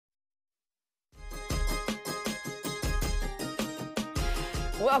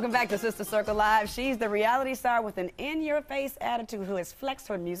Welcome back to Sister Circle Live. She's the reality star with an in-your-face attitude who has flexed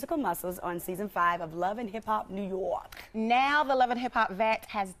her musical muscles on season 5 of Love and Hip Hop New York. Now the Love and Hip Hop vet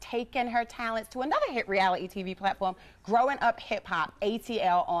has taken her talents to another hit reality TV platform, Growing Up Hip Hop,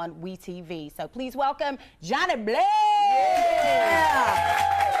 ATL on WeTV. So please welcome Jhonni Blaze. Yeah.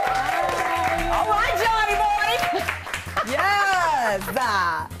 All right, Jhonni boy. Yes.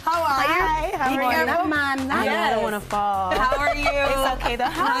 How are you? Hi. How are you? Not mine. I don't want to fall. How are you? It's okay though.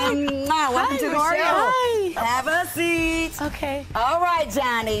 Hi. Welcome to the show. Hi. Have a seat. Okay. All right,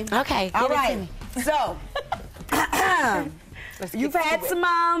 Jhonni. Okay. All right. So, you've had some,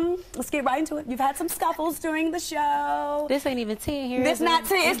 let's get right into it. You've had some scuffles during the show. This ain't even tea in here. It's not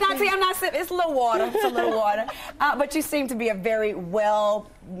tea. It's not tea. I'm not sipping. It's a little water. It's a little water. But you seem to be a very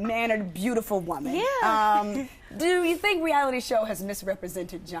well-mannered, beautiful woman. Yeah. Do you think reality show has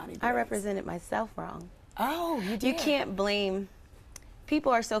misrepresented Jhonni Blaze? I represented myself wrong. Oh, you did. You can't blame.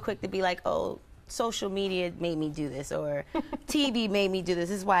 People are so quick to be like, oh, social media made me do this, or TV made me do this.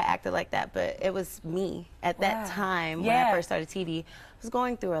 This is why I acted like that. But it was me at that time when I first started TV. I was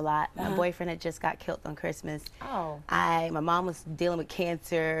going through a lot. My boyfriend had just got killed on Christmas. Oh. My mom was dealing with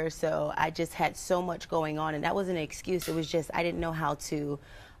cancer, so I just had so much going on, and that wasn't an excuse. It was just I didn't know how to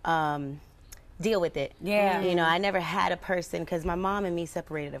deal with it. Yeah. You know, I never had a person, because my mom and me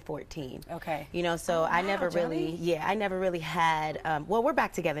separated at 14. Okay. You know, so I never really, I never really had, well, we're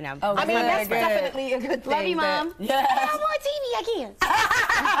back together now. Oh, I mean, that's good. definitely a good thing. Love you, Mom. Yes. I'm on TV again.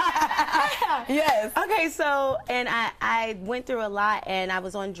 Yes. Okay, so, and I went through a lot, and I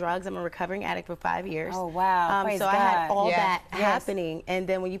was on drugs. I'm a recovering addict for 5 years. Oh, wow. Praise so God. I had all that Yes. happening, and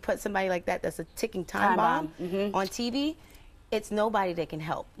then when you put somebody like that, that's a ticking time bomb on TV, it's nobody that can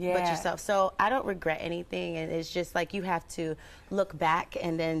help but yourself. So I don't regret anything, and it's just like you have to look back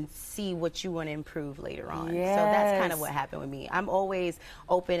and then see what you want to improve later on. Yes. So that's kind of what happened with me. I'm always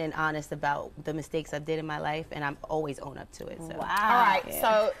open and honest about the mistakes I did in my life, and I'm always own up to it. So. Wow. All right.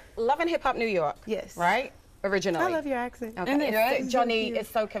 So Love and Hip Hop New York. Yes. Right? Originally. I love your accent. Okay. Isn't it right? Jhonni, it's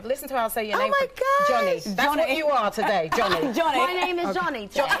so clever. Listen to how I say your name. my gosh. Jhonni. That's Jhonni. what you are today, Jhonni. Jhonni. My name is Jhonni.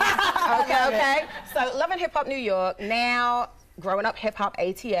 Okay. So Love and Hip Hop New York, now Growing Up Hip Hop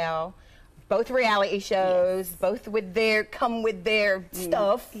ATL, both reality shows, both with their, come with their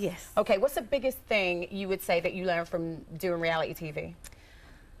stuff. Yes. Okay, what's the biggest thing you would say that you learned from doing reality TV?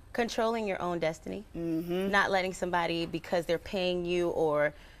 Controlling your own destiny. Not letting somebody, because they're paying you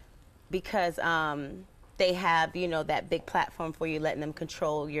or because they have, you know, that big platform for you, letting them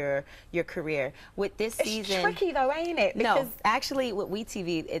control your career. With this season, It's tricky though, ain't it? no, actually with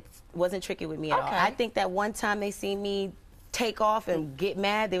WeTV, it wasn't tricky with me at all. Okay. I think that one time they seen me take off and get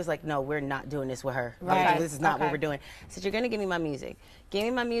mad, they was like, no, we're not doing this with her. Right. Okay, this is not what Okay. we're doing. I said, you're gonna give me my music. Give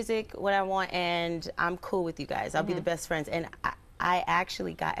me my music, what I want, and I'm cool with you guys. I'll be the best friends. And I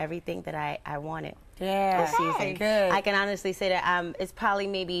actually got everything that I wanted this season. Good. I can honestly say that it's probably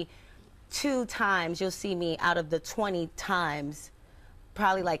maybe 2 times you'll see me out of the 20 times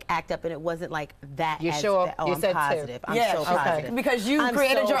probably like act up, and it wasn't like that. You sure? That, oh, You I'm said positive. two. I'm Yes, so okay. positive. Because you I'm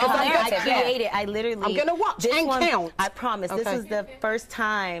created your so own positive. narrative. I created. I literally. I'm gonna watch this and one, count. I promise. This Okay. was the first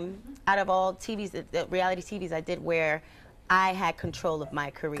time out of all TVs, the reality TVs I did, where I had control of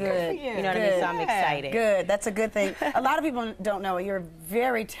my career. Good. You know what I mean? So I'm excited. Good. That's a good thing. A lot of people don't know you're a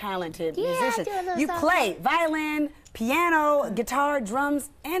very talented musician. I do a little You something. play violin, piano, guitar, drums,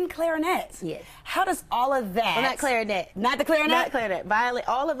 and clarinet. Yes. How does all of that? Well, not clarinet. Not the clarinet? Not clarinet. Violin.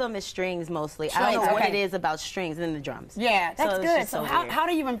 All of them is strings mostly. I don't Strings, know what okay. it is about strings and the drums. Yeah, that's So it's good. just So so how, weird. how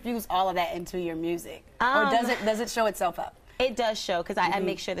do you infuse all of that into your music? Or does it show itself up? It does show, because I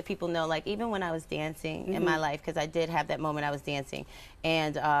make sure that people know, like, even when I was dancing in my life, because I did have that moment I was dancing,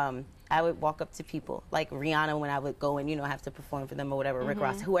 and I would walk up to people, like Rihanna, when I would go and, you know, have to perform for them or whatever, Rick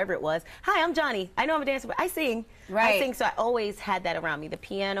Ross, whoever it was. Hi, I'm Jhonni. I know I'm a dancer, but I sing. Right. I sing, so I always had that around me. The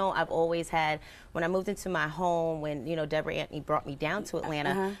piano, I've always had. When I moved into my home, when, you know, Deborah Anthony brought me down to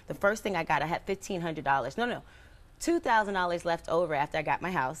Atlanta, the first thing I got, I had $1,500. No. $2,000 left over after I got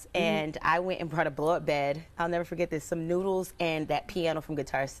my house, and I went and brought a blow-up bed. I'll never forget this. Some noodles and that piano from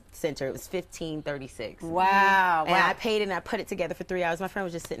Guitar Center. It was $1,536. Wow. And I paid it and I put it together for 3 hours. My friend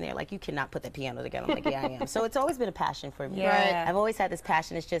was just sitting there like, you cannot put that piano together. I'm like, yeah, I am. So it's always been a passion for me. Yeah. I've always had this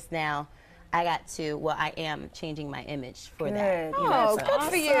passion. It's just now I got to, well, I am changing my image for that. Good. You know, Oh, so. good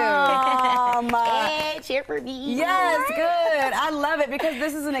for you. Hey, cheer for me. Yes, good. I love it, because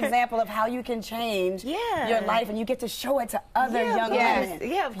this is an example of how you can change your life, and you get to show it to other young women.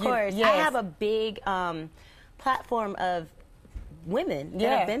 Yeah, of course. I have a big platform of women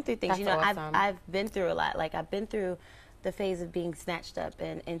that have been through things. That's you know, awesome. I've been through a lot. Like, I've been through the phase of being snatched up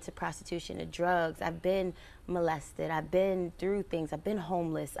and into prostitution and drugs. I've been molested. I've been through things. I've been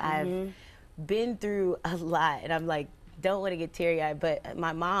homeless. I've been through a lot, and I'm like, don't want to get teary-eyed, but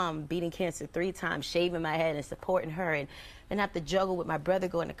my mom beating cancer 3 times, shaving my head and supporting her, and have to juggle with my brother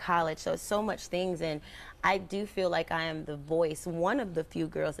going to college. So it's so much things, and I do feel like I am the voice, one of the few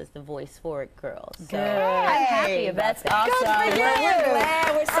girls that's the voice for girls. So I'm happy about that. Awesome. We're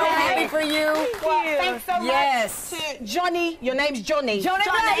glad. We're so happy for you. Well, thanks so much to Jhonni. Your name's Jhonni.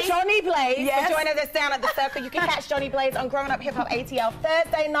 Jhonni Blaze for joining us down at the Circle. You can catch Jhonni Blaze on Growing Up Hip Hop ATL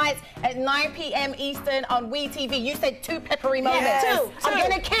Thursday nights at 9 p.m. Eastern on WE TV. You said 2 peppery moments. Yes. I'm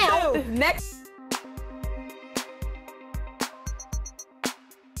going to count. Next.